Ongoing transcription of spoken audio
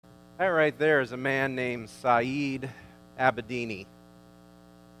That right there is a man named Saeed Abedini.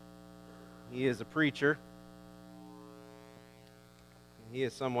 He is a preacher. He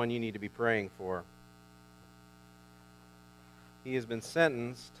is someone you need to be praying for. He has been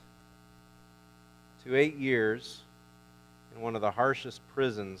sentenced to 8 years in one of the harshest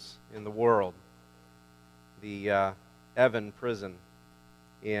prisons in the world, the Evin prison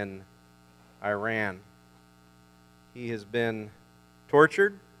in Iran. He has been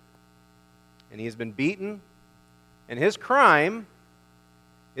tortured, and he has been beaten, and his crime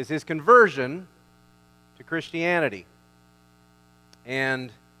is his conversion to Christianity.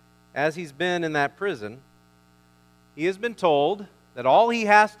 And as he's been in that prison, he has been told that all he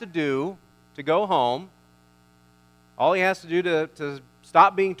has to do to go home, all he has to do to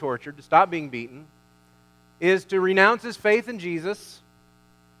stop being tortured, to stop being beaten, is to renounce his faith in Jesus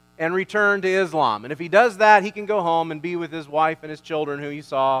and return to Islam. And if he does that, he can go home and be with his wife and his children, who you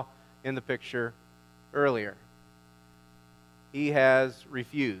saw in the picture earlier. He has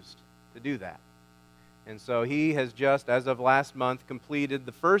refused to do that. And so he has just, as of last month, completed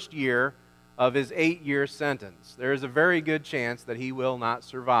the first year of his 8-year sentence. There is a very good chance that he will not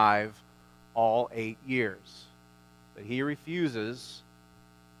survive all 8 years. But he refuses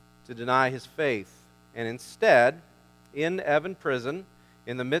to deny his faith. And instead, in Evin prison,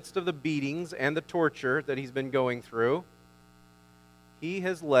 in the midst of the beatings and the torture that he's been going through, he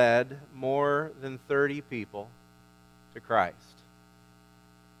has led more than 30 people to Christ.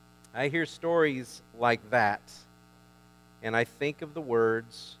 I hear stories like that, and I think of the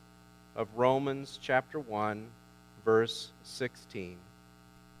words of Romans chapter 1, verse 16.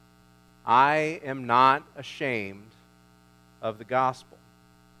 I am not ashamed of the gospel.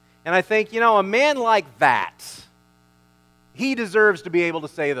 And I think, a man like that, he deserves to be able to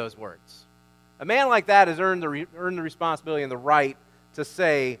say those words. A man like that has earned the responsibility and the right to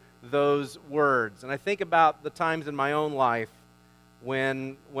say those words. And I think about the times in my own life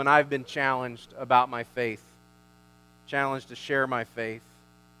when I've been challenged about my faith, challenged to share my faith.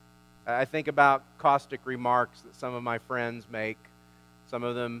 I think about caustic remarks that some of my friends make, some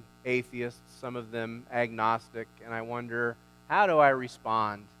of them atheists, some of them agnostic, and I wonder, how do I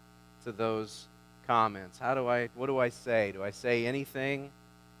respond to those comments? What do I say? Do I say anything?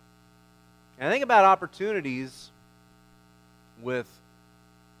 And I think about opportunities with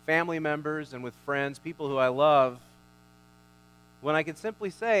family members and with friends, people who I love, when I can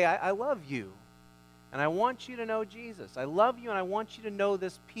simply say, I love you, and I want you to know Jesus. I love you, and I want you to know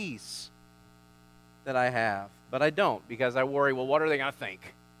this peace that I have. But I don't, because I worry, well, what are they going to think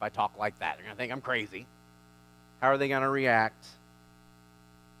if I talk like that? They're going to think I'm crazy. How are they going to react?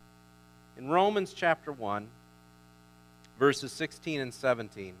 In Romans chapter 1, verses 16 and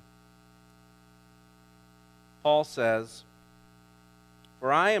 17, Paul says,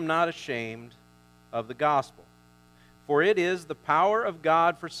 "For I am not ashamed of the gospel, for it is the power of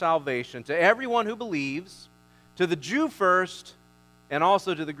God for salvation to everyone who believes, to the Jew first, and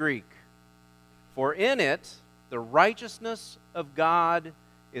also to the Greek. For in it the righteousness of God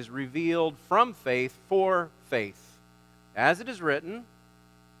is revealed from faith for faith. As it is written,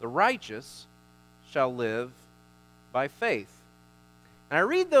 the righteous shall live by faith." And I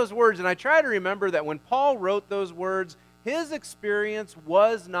read those words and I try to remember that when Paul wrote those words, his experience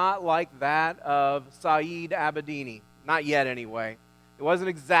was not like that of Saeed Abedini. Not yet, anyway. It wasn't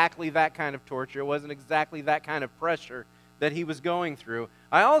exactly that kind of torture. It wasn't exactly that kind of pressure that he was going through.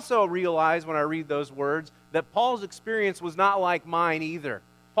 I also realize when I read those words that Paul's experience was not like mine either.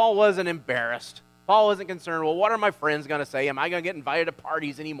 Paul wasn't embarrassed. Paul wasn't concerned, well, what are my friends going to say? Am I going to get invited to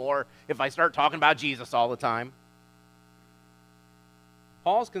parties anymore if I start talking about Jesus all the time?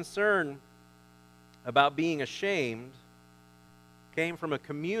 Paul's concern about being ashamed came from a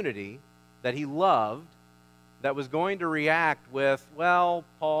community that he loved that was going to react with, well,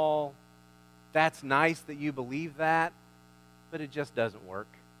 Paul, that's nice that you believe that, but it just doesn't work.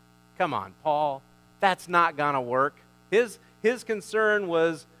 Come on, Paul, that's not going to work. His concern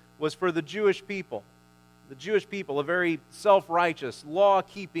was for the Jewish people. The Jewish people, a very self-righteous,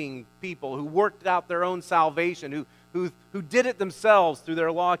 law-keeping people who worked out their own salvation, who did it themselves through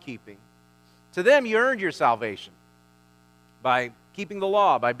their law-keeping. To them, you earned your salvation by keeping the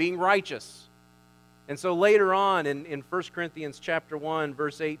law, by being righteous. And so later on in 1 Corinthians chapter 1,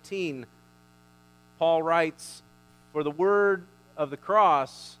 verse 18, Paul writes, "For the word of the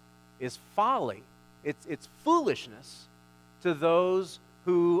cross is folly." It's foolishness to those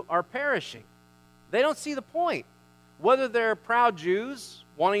who are perishing. They don't see the point. Whether they're proud Jews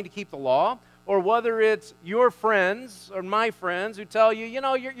wanting to keep the law, or whether it's your friends or my friends who tell you,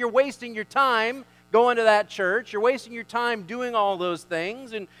 you're wasting your time going to that church. You're wasting your time doing all those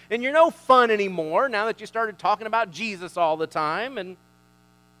things, and you're no fun anymore now that you started talking about Jesus all the time.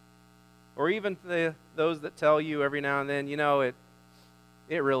 Or even those that tell you every now and then,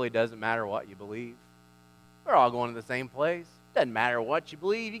 it really doesn't matter what you believe. We're all going to the same place. It doesn't matter what you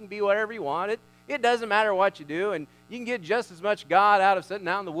believe. You can be whatever you want. It doesn't matter what you do, and you can get just as much God out of sitting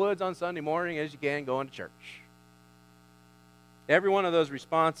out in the woods on Sunday morning as you can going to church. Every one of those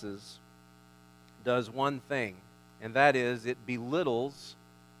responses does one thing, and that is it belittles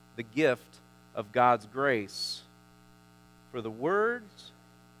the gift of God's grace. For the word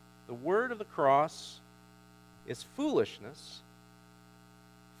of the cross is foolishness,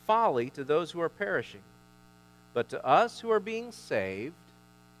 folly to those who are perishing. But to us who are being saved,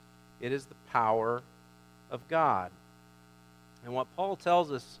 it is the power of God. And what Paul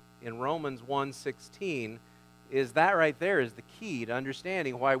tells us in Romans 1:16 is that right there is the key to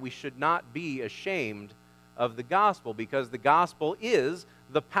understanding why we should not be ashamed of the gospel, because the gospel is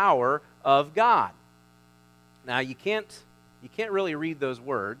the power of God. Now, you can't really read those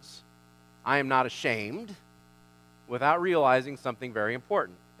words, I am not ashamed, without realizing something very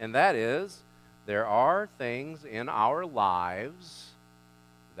important. And that is, there are things in our lives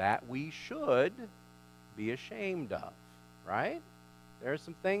that we should be ashamed of, right? There are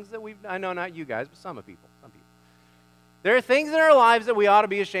some things that I know not you guys, but some people. There are things in our lives that we ought to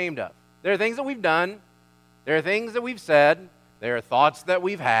be ashamed of. There are things that we've done. There are things that we've said. There are thoughts that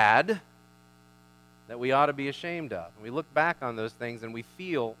we've had that we ought to be ashamed of. And we look back on those things and we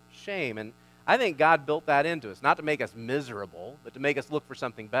feel shame. And I think God built that into us, not to make us miserable, but to make us look for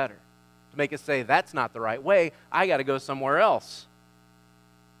something better. To make us say, that's not the right way. I got to go somewhere else.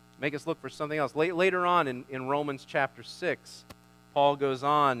 Make us look for something else. Later on in Romans chapter 6, Paul goes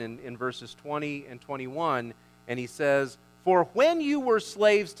on in verses 20 and 21, and he says, for when you were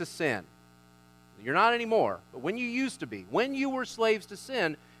slaves to sin, you're not anymore, but when you used to be, when you were slaves to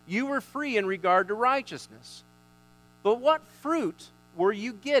sin, you were free in regard to righteousness. But what fruit were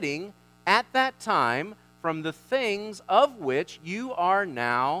you getting at that time from the things of which you are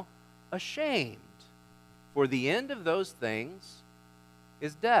now ashamed? For the end of those things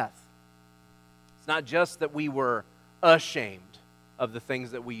is death. It's not just that we were ashamed of the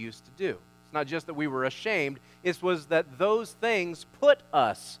things that we used to do. It's not just that we were ashamed. It was that those things put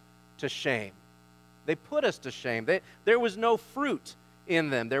us to shame. They put us to shame. There was no fruit in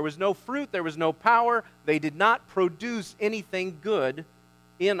them. There was no fruit. There was no power. They did not produce anything good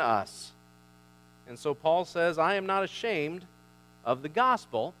in us. And so Paul says, I am not ashamed of the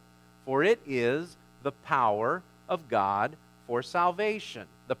gospel, for it is the power of God for salvation.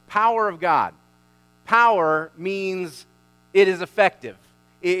 The power of God. Power means it is effective.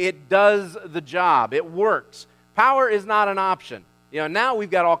 It does the job. It works. Power is not an option. Now we've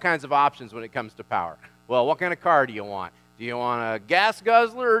got all kinds of options when it comes to power. Well, what kind of car do you want? Do you want a gas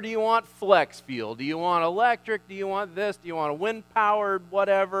guzzler or do you want flex fuel? Do you want electric? Do you want this? Do you want a wind-powered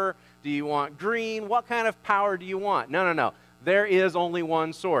whatever? Do you want green? What kind of power do you want? No. There is only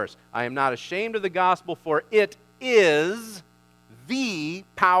one source. I am not ashamed of the gospel, for it is the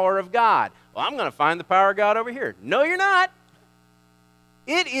power of God. Well, I'm going to find the power of God over here. No, you're not.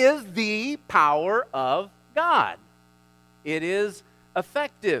 It is the power of God. It is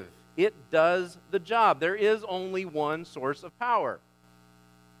effective. It does the job. There is only one source of power.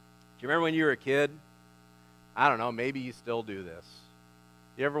 Do you remember when you were a kid? I don't know, maybe you still do this.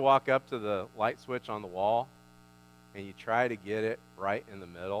 You ever walk up to the light switch on the wall and you try to get it right in the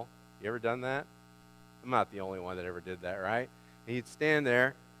middle? You ever done that? I'm not the only one that ever did that, right? And you'd stand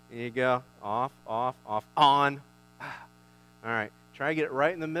there and you go off, off, off, on. All right, try to get it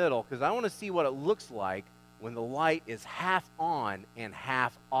right in the middle, because I want to see what it looks like when the light is half on and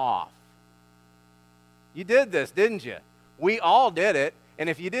half off. You did this, didn't you? We all did it. And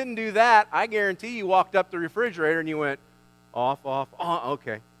if you didn't do that, I guarantee you walked up the refrigerator and you went off, off, on.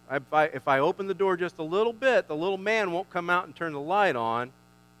 Okay. If I open the door just a little bit, the little man won't come out and turn the light on.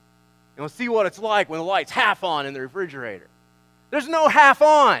 And we'll see what it's like when the light's half on in the refrigerator. There's no half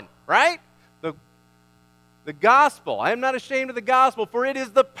on, right? The gospel. I am not ashamed of the gospel, for it is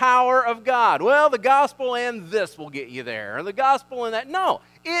the power of God. Well, the gospel and this will get you there, or the gospel and that. No,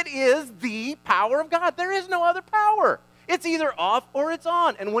 it is the power of God. There is no other power. It's either off or it's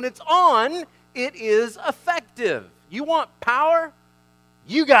on. And when it's on, it is effective. You want power?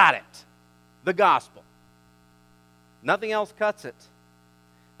 You got it. The gospel. Nothing else cuts it.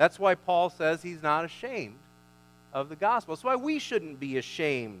 That's why Paul says he's not ashamed of the gospel. That's why we shouldn't be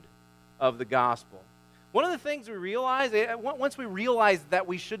ashamed of the gospel. One of the things we realize, once we realize that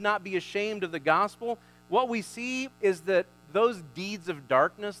we should not be ashamed of the gospel, what we see is that those deeds of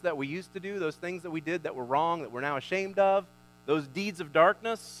darkness that we used to do, those things that we did that were wrong, that we're now ashamed of, those deeds of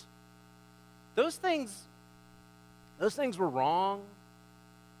darkness, those things were wrong.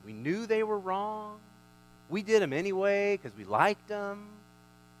 We knew they were wrong. We did them anyway because we liked them.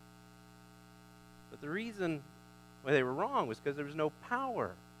 But the reason why they were wrong was because there was no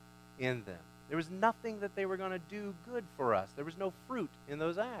power in them. There was nothing that they were going to do good for us. There was no fruit in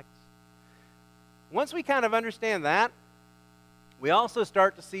those acts. Once we kind of understand that, we also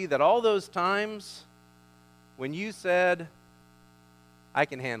start to see that all those times when you said, I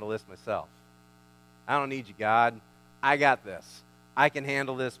can handle this myself. I don't need you, God. I got this. I can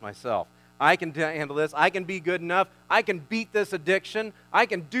handle this myself. I can handle this. I can be good enough. I can beat this addiction. I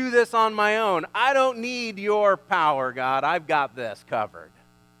can do this on my own. I don't need your power, God. I've got this covered.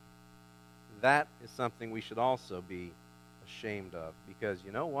 That is something we should also be ashamed of, because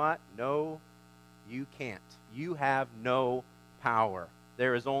you know what? No, you can't. You have no power.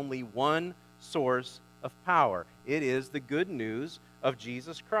 There is only one source of power. It is the good news of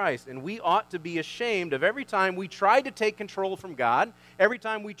Jesus Christ. And we ought to be ashamed of every time we tried to take control from God, every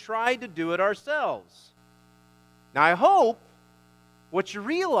time we tried to do it ourselves. Now, I hope what you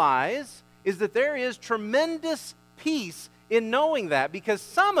realize is that there is tremendous peace in knowing that, because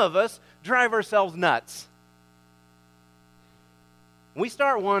some of us drive ourselves nuts. We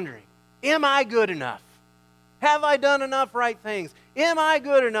start wondering, am I good enough? Have I done enough right things? Am I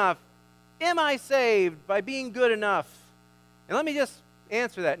good enough? Am I saved by being good enough? And let me just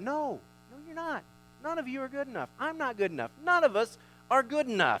answer that. No, you're not. None of you are good enough. I'm not good enough. None of us are good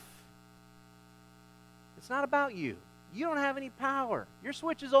enough. It's not about you. You don't have any power. Your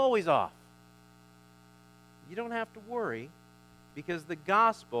switch is always off. You don't have to worry, because the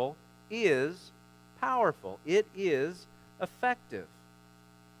gospel is powerful. It is effective.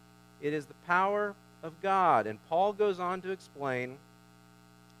 It is the power of God. And Paul goes on to explain,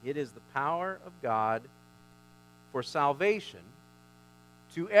 it is the power of God for salvation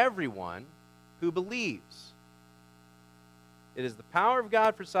to everyone who believes. It is the power of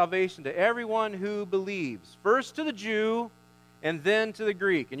God for salvation to everyone who believes. First to the Jew, and then to the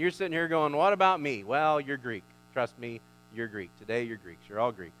Greek. And you're sitting here going, what about me? Well, you're Greek. Trust me, you're Greek. Today you're Greeks. You're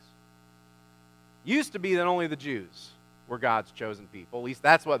all Greeks. Used to be that only the Jews were God's chosen people. At least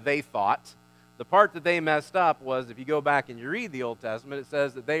that's what they thought. The part that they messed up was, if you go back and you read the Old Testament, it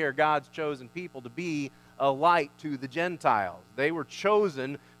says that they are God's chosen people to be a light to the Gentiles. They were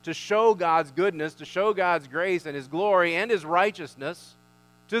chosen to show God's goodness, to show God's grace and His glory and His righteousness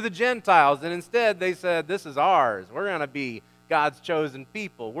to the Gentiles. And instead they said, this is ours. We're going to be God's chosen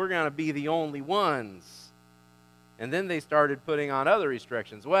people. We're going to be the only ones. And then they started putting on other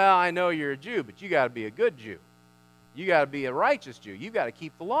restrictions. Well, I know you're a Jew, but you got to be a good Jew. You got to be a righteous Jew. You got to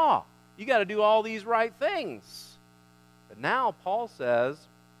keep the law. You got to do all these right things. But now Paul says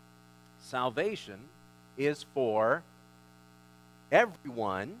salvation is for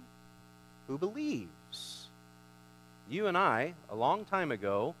everyone who believes. You and I, a long time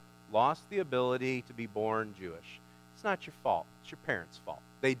ago, lost the ability to be born Jewish. It's not your fault. It's your parents' fault.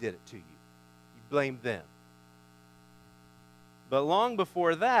 They did it to you. You blame them. But long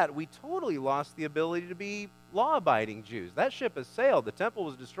before that, we totally lost the ability to be law-abiding Jews. That ship has sailed. The temple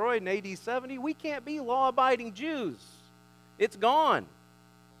was destroyed in AD 70. We can't be law-abiding Jews. It's gone.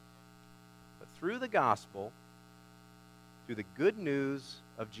 But through the gospel, through the good news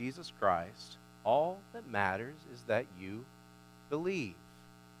of Jesus Christ, all that matters is that you believe.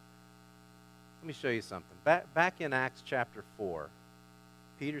 Let me show you something. Back in Acts chapter 4,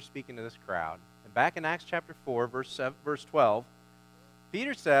 Peter's speaking to this crowd. And back in Acts chapter 4, verse 12,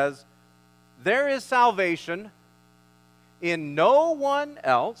 Peter says, there is salvation in no one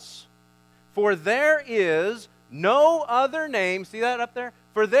else, for there is no other name. See that up there?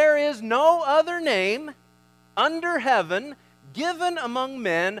 For there is no other name under heaven given among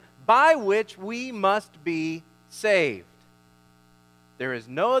men by which we must be saved. There is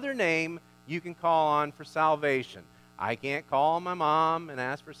no other name you can call on for salvation. I can't call my mom and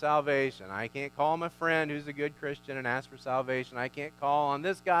ask for salvation. I can't call my friend who's a good Christian and ask for salvation. I can't call on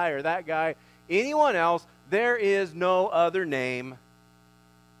this guy or that guy, anyone else. There is no other name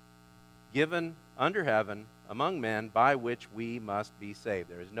given under heaven among men by which we must be saved.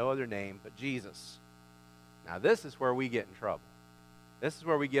 There is no other name but Jesus. Now this is where we get in trouble. This is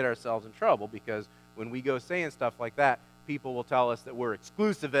where we get ourselves in trouble, because when we go saying stuff like that, people will tell us that we're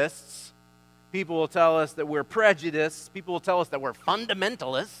exclusivists. People will tell us that we're prejudiced. People will tell us that we're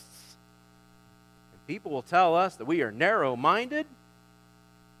fundamentalists. And people will tell us that we are narrow-minded,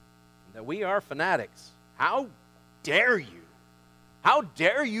 that we are fanatics. How dare you? How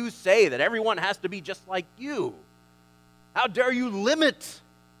dare you say that everyone has to be just like you? How dare you limit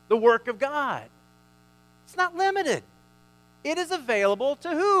the work of God? It's not limited. It is available to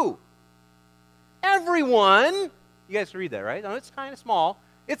who? Everyone. You guys can read that, right? No, it's kind of small.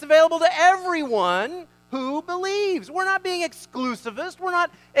 It's available to everyone who believes. We're not being exclusivist. We're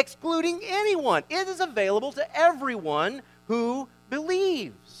not excluding anyone. It is available to everyone who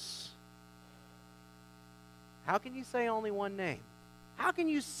believes. How can you say only one name? How can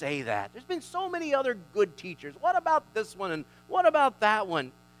you say that? There's been so many other good teachers. What about this one and what about that one?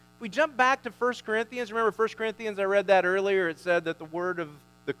 If we jump back to 1 Corinthians, remember 1 Corinthians, I read that earlier. It said that the word of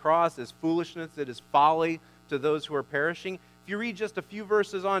the cross is foolishness. It is folly to those who are perishing. If you read just a few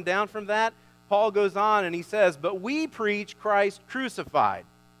verses on down from that, Paul goes on and he says, "But we preach Christ crucified,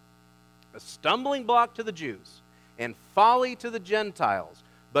 a stumbling block to the Jews and folly to the Gentiles.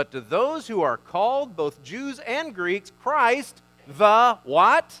 But to those who are called, both Jews and Greeks, Christ, the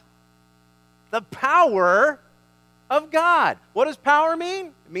what? The power of God." What does power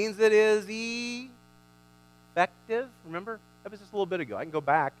mean? It means it is effective. Remember? That was just a little bit ago. I can go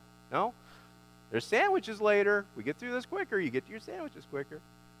back. No? There's sandwiches later. We get through this quicker. You get to your sandwiches quicker.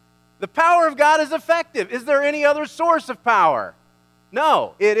 The power of God is effective. Is there any other source of power?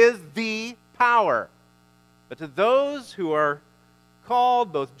 No. It is the power. But to those who are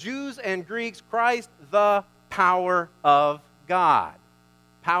called, both Jews and Greeks, Christ, the power of God.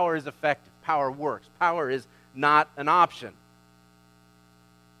 Power is effective. Power works. Power is not an option.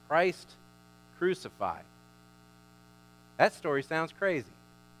 Christ crucified. That story sounds crazy.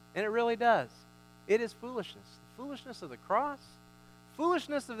 And it really does. It is foolishness. The foolishness of the cross.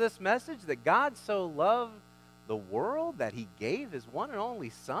 Foolishness of this message that God so loved the world that He gave His one and only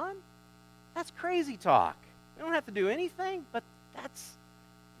Son. That's crazy talk. We don't have to do anything, but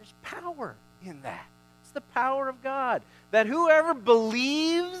there's power in that. It's the power of God. That whoever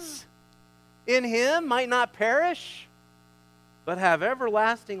believes in Him might not perish, but have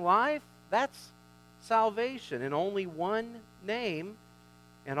everlasting life. That's salvation in only one name.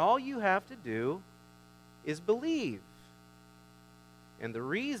 And all you have to do is believe. And the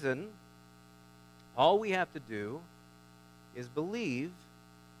reason all we have to do is believe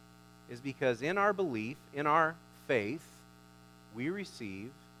is because in our belief, in our faith, we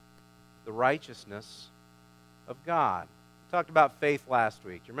receive the righteousness of God. We talked about faith last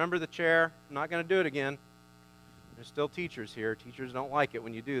week. Do you remember the chair? I'm not going to do it again. There's still teachers here. Teachers don't like it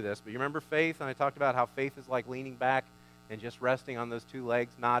when you do this. But you remember faith? And I talked about how faith is like leaning back and just resting on those two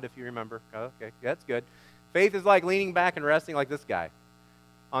legs. Nod if you remember. Okay, that's good. Faith is like leaning back and resting like this guy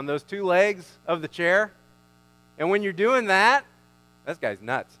on those two legs of the chair. And when you're doing that, this guy's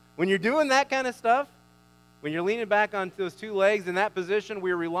nuts. When you're doing that kind of stuff, when you're leaning back on those two legs in that position,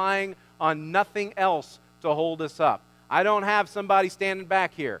 we're relying on nothing else to hold us up. I don't have somebody standing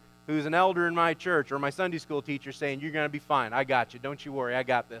back here who's an elder in my church or my Sunday school teacher saying, "You're going to be fine. I got you. Don't you worry. I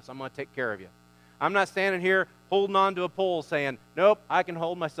got this. I'm going to take care of you." I'm not standing here holding on to a pole saying, "Nope, I can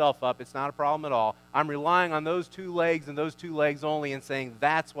hold myself up. It's not a problem at all." I'm relying on those two legs and those two legs only and saying,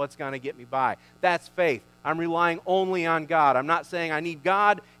 that's what's going to get me by. That's faith. I'm relying only on God. I'm not saying I need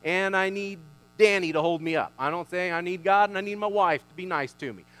God and I need Danny to hold me up. I'm not saying I need God and I need my wife to be nice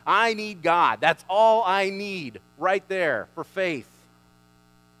to me. I need God. That's all I need right there for faith.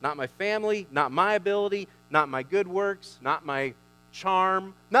 Not my family, not my ability, not my good works, not my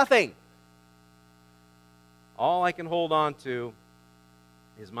charm, nothing. All I can hold on to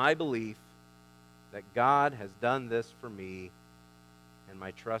is my belief that God has done this for me and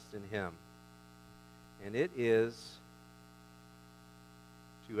my trust in Him. And it is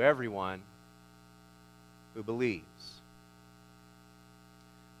to everyone who believes.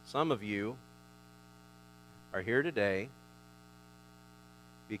 Some of you are here today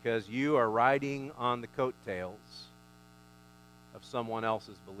because you are riding on the coattails of someone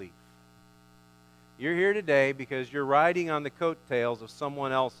else's belief. You're here today because you're riding on the coattails of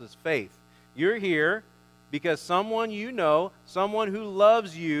someone else's faith. You're here because someone you know, someone who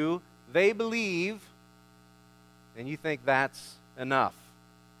loves you, they believe, and you think that's enough.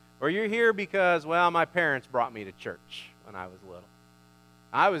 Or you're here because, well, my parents brought me to church when I was little.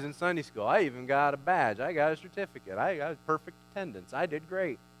 I was in Sunday school. I even got a badge. I got a certificate. I got perfect attendance. I did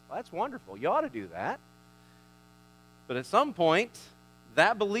great. Well, that's wonderful. You ought to do that. But at some point,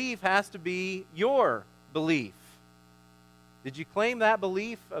 that belief has to be your belief. Did you claim that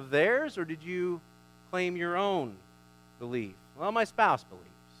belief of theirs, or did you claim your own belief? Well, my spouse believes.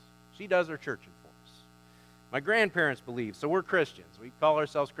 She does her church in force. My grandparents believe, so we're Christians. We call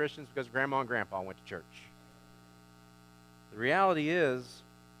ourselves Christians because Grandma and Grandpa went to church. The reality is,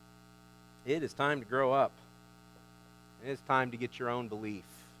 it is time to grow up. It is time to get your own belief.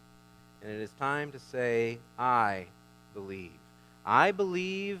 And it is time to say, I believe. I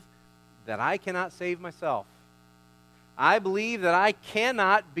believe that I cannot save myself. I believe that I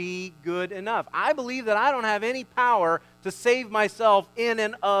cannot be good enough. I believe that I don't have any power to save myself in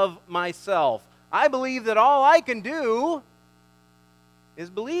and of myself. I believe that all I can do is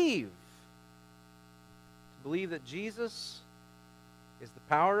believe. To believe that Jesus is the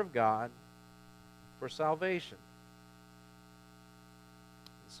power of God for salvation.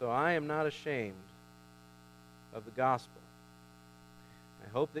 So I am not ashamed of the gospel. I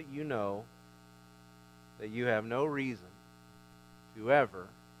hope that you know that you have no reason to ever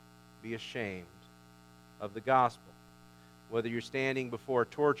be ashamed of the gospel. Whether you're standing before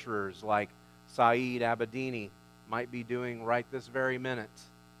torturers like Saeed Abedini might be doing right this very minute,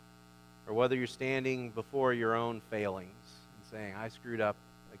 or whether you're standing before your own failings and saying, I screwed up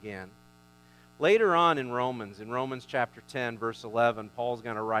again. Later on in Romans chapter 10, verse 11, Paul's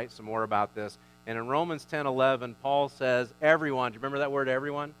going to write some more about this. And in Romans 10:11, Paul says, everyone, do you remember that word,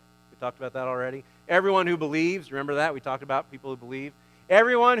 everyone? We talked about that already. Everyone who believes, remember that? We talked about people who believe.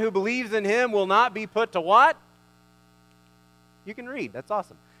 Everyone who believes in him will not be put to what? You can read, that's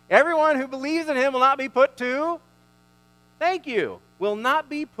awesome. Everyone who believes in him will not be put to, thank you, will not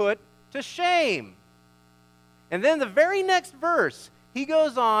be put to shame. And then the very next verse, he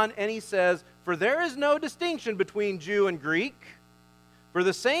goes on and he says, for there is no distinction between Jew and Greek, for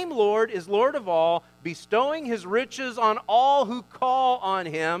the same Lord is Lord of all, bestowing his riches on all who call on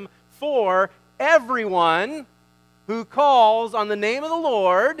him. For everyone who calls on the name of the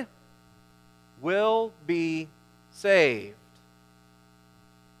Lord will be saved.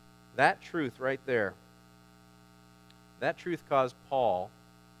 That truth right there, that truth caused Paul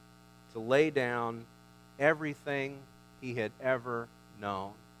to lay down everything he had ever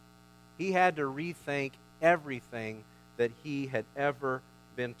known. He had to rethink everything that he had ever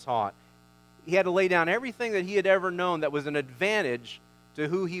been taught. He had to lay down everything that he had ever known that was an advantage to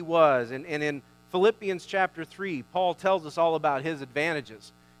who he was. And in Philippians chapter 3, Paul tells us all about his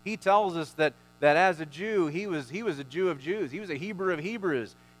advantages. He tells us that as a Jew, he was a Jew of Jews. He was a Hebrew of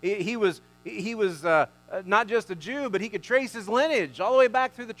Hebrews. He was not just a Jew, but he could trace his lineage all the way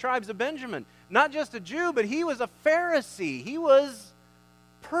back through the tribes of Benjamin. Not just a Jew, but he was a Pharisee. He was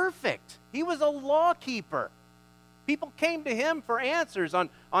perfect. He was a law keeper. People came to him for answers on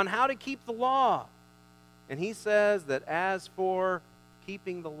how to keep the law. And he says that as for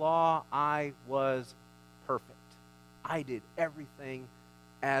keeping the law, I was perfect. I did everything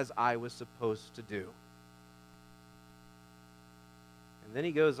as I was supposed to do. And then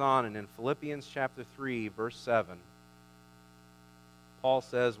he goes on, and in Philippians chapter 3, verse 7, Paul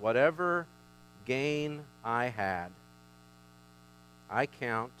says, whatever gain I had, I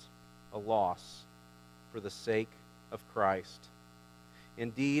count a loss for the sake of Christ.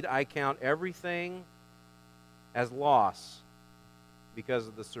 Indeed, I count everything as loss because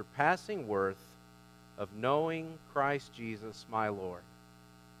of the surpassing worth of knowing Christ Jesus my Lord.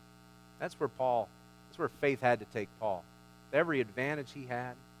 That's where faith had to take Paul. Every advantage he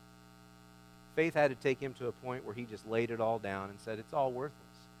had, faith had to take him to a point where he just laid it all down and said, it's all worthless.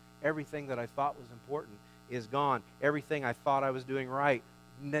 Everything that I thought was important is gone. Everything I thought I was doing right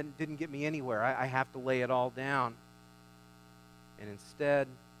didn't get me anywhere. I have to lay it all down. And instead,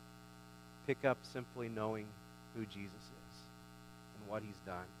 pick up simply knowing who Jesus is and what he's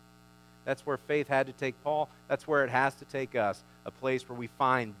done. That's where faith had to take Paul. That's where it has to take us, a place where we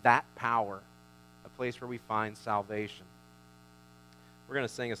find that power, a place where we find salvation. We're going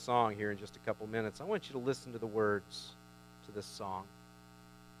to sing a song here in just a couple minutes. I want you to listen to the words to this song.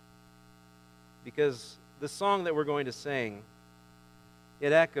 Because the song that we're going to sing,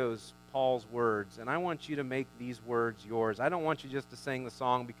 it echoes Paul's words, and I want you to make these words yours. I don't want you just to sing the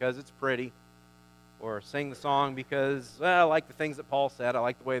song because it's pretty, or sing the song because, well, I like the things that Paul said. I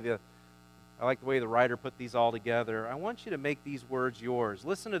like the way the writer put these all together. I want you to make these words yours.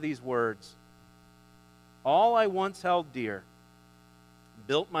 Listen to these words. All I once held dear,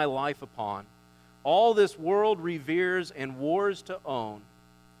 built my life upon, all this world reveres and wars to own.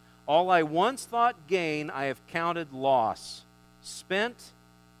 All I once thought gain, I have counted loss, spent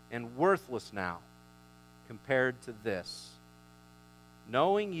and worthless now, compared to this.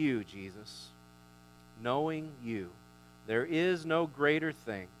 Knowing you, Jesus, knowing you, there is no greater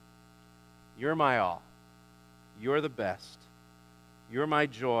thing. You're my all. You're the best. You're my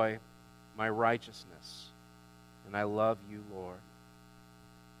joy, my righteousness, and I love you, Lord.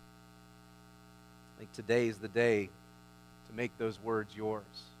 I think today's the day to make those words yours.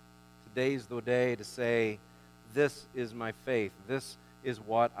 Today's the day to say, this is my faith. This is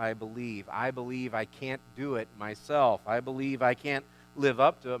what I believe. I believe I can't do it myself. I believe I can't live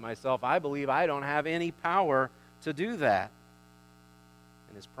up to it myself. I believe I don't have any power to do that.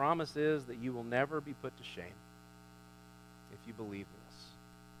 And his promise is that you will never be put to shame if you believe this.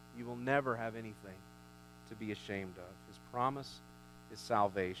 You will never have anything to be ashamed of. His promise is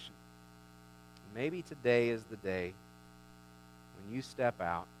salvation. Maybe today is the day when you step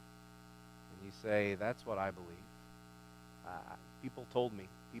out and you say, that's what I believe. People told me,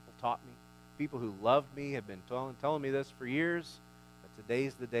 people taught me, people who loved me have been telling me this for years, but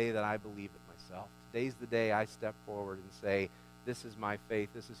today's the day that I believe it myself. Today's the day I step forward and say, this is my faith,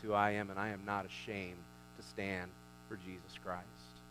 this is who I am, and I am not ashamed to stand for Jesus Christ.